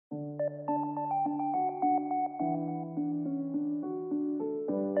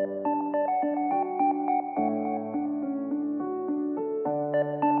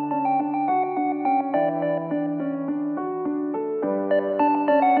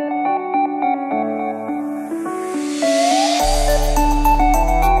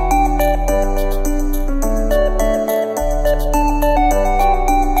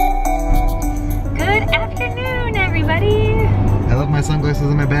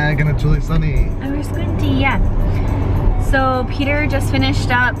sunglasses in my bag and it's really sunny. And we're squinty, yeah. So Peter just finished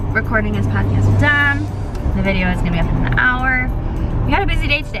up recording his podcast with Dom. The video is gonna be up in an hour. We had a busy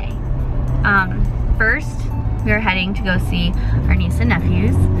day today. First, we are heading to go see our niece and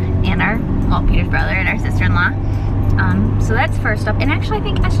nephews and Peter's brother and our sister-in-law. So that's first up. And actually I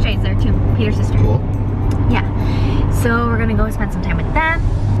think SJ's there too, Peter's sister. Cool. Yeah. So we're gonna go spend some time with them.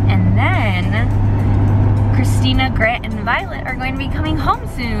 And then Christina, Grant, and Violet are going to be coming home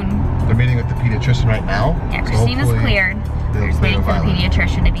soon. They're meeting with the pediatrician right now. Yeah, Christina's cleared. We're just waiting for the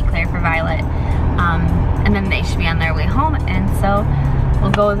pediatrician to be cleared for Violet. And then they should be on their way home. And so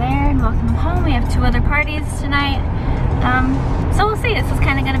we'll go there and welcome them home. We have 2 other parties tonight. So we'll see. This is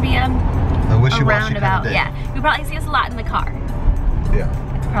kind of going to be a roundabout. Kind of yeah, you'll probably see us a lot in the car. Yeah.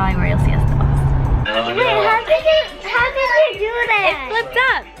 That's probably where you'll see us the most. Wait, how did you do that? It flipped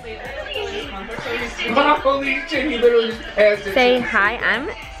up. Say hi,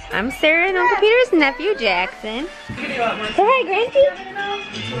 I'm Sarah and Uncle Peter's nephew, Jackson. Say hi, Gracie.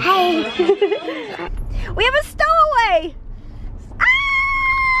 Hey. We have a stowaway. Ah!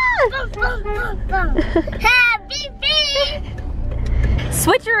 Happy beep.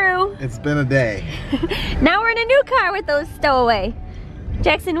 Switcheroo. It's been a day. Now we're in a new car with those stowaway.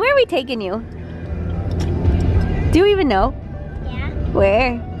 Jackson, where are we taking you? Do you even know? Yeah.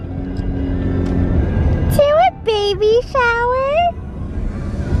 Where? To a baby shower?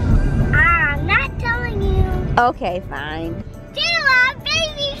 I'm not telling you. Okay, fine. To a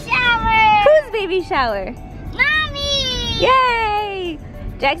baby shower. Whose baby shower? Mommy. Yay!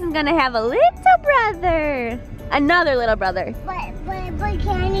 Jackson's gonna have a little brother. Another little brother. But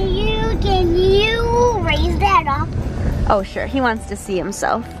can you raise that up? Oh sure, he wants to see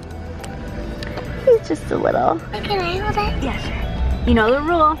himself. He's just a little. Can I hold it? Yeah, sure. You know the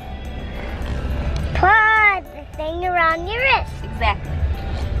rule. Put the thing around your wrist. Exactly.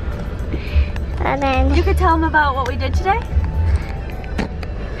 And then You could tell him about what we did today?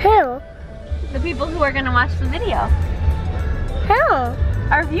 who? The people who are gonna watch the video. Who?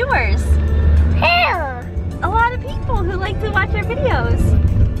 Our viewers. Who? A lot of people who like to watch our videos.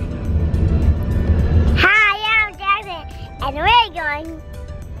 Hi, I'm Jackson, and we're going.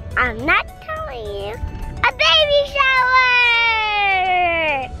 I'm not telling you. A baby shower.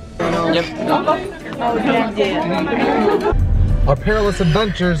 Our perilous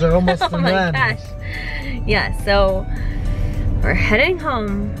adventures are almost Oh done. my gosh. Yeah, so we're heading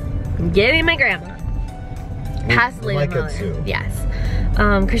home. I'm getting my grandma. Possibly my my kids mother. too. Yes.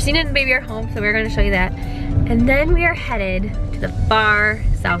 Christina and the baby are home, so we're going to show you that. And then we are headed to the far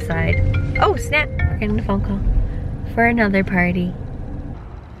south side. Oh, snap. We're getting a phone call for another party.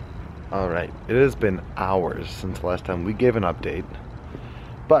 Alright, it has been hours since the last time we gave an update.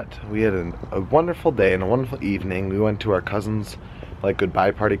 But we had a wonderful day and a wonderful evening. We went to our cousin's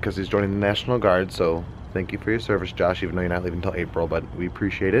goodbye party because he's joining the National Guard. So thank you for your service, Josh, even though you're not leaving until April, but we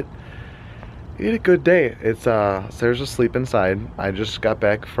appreciate it. We had a good day. It's Sarah's asleep inside. I just got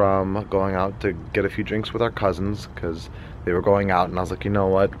back from going out to get a few drinks with our cousins because they were going out, and I was like, you know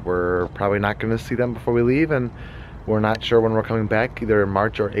what, we're probably not going to see them before we leave, and we're not sure when we're coming back, either in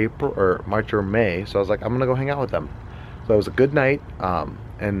March or April or March or May. So I was like, I'm gonna go hang out with them. So it was a good night,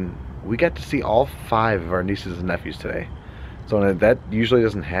 and we got to see all 5 of our nieces and nephews today. So that usually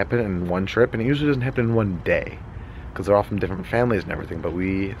doesn't happen in one trip, and it usually doesn't happen in one day because they're all from different families and everything. But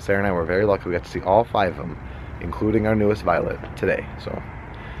Sarah and I were very lucky. We got to see all 5 of them, including our newest, Violet, today. So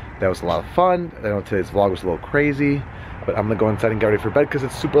that was a lot of fun. I know today's vlog was a little crazy, but I'm gonna go inside and get ready for bed because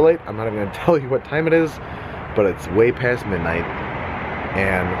it's super late. I'm not even gonna tell you what time it is, but it's way past midnight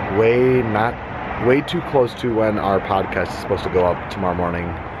and way too close to when our podcast is supposed to go up tomorrow morning,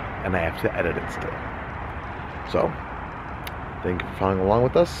 and I have to edit it still. So thank you for following along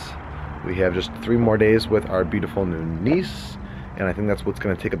with us. We have just 3 more days with our beautiful new niece, and I think that's what's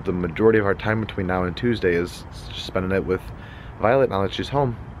going to take up the majority of our time between now and Tuesday, is just spending it with Violet now that she's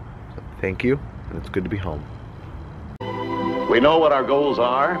home. So thank you, and it's good to be home. We know what our goals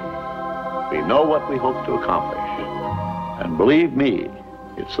are. We know what we hope to accomplish. And believe me,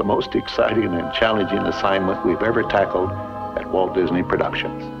 it's the most exciting and challenging assignment we've ever tackled at Walt Disney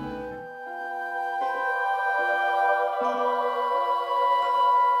Productions.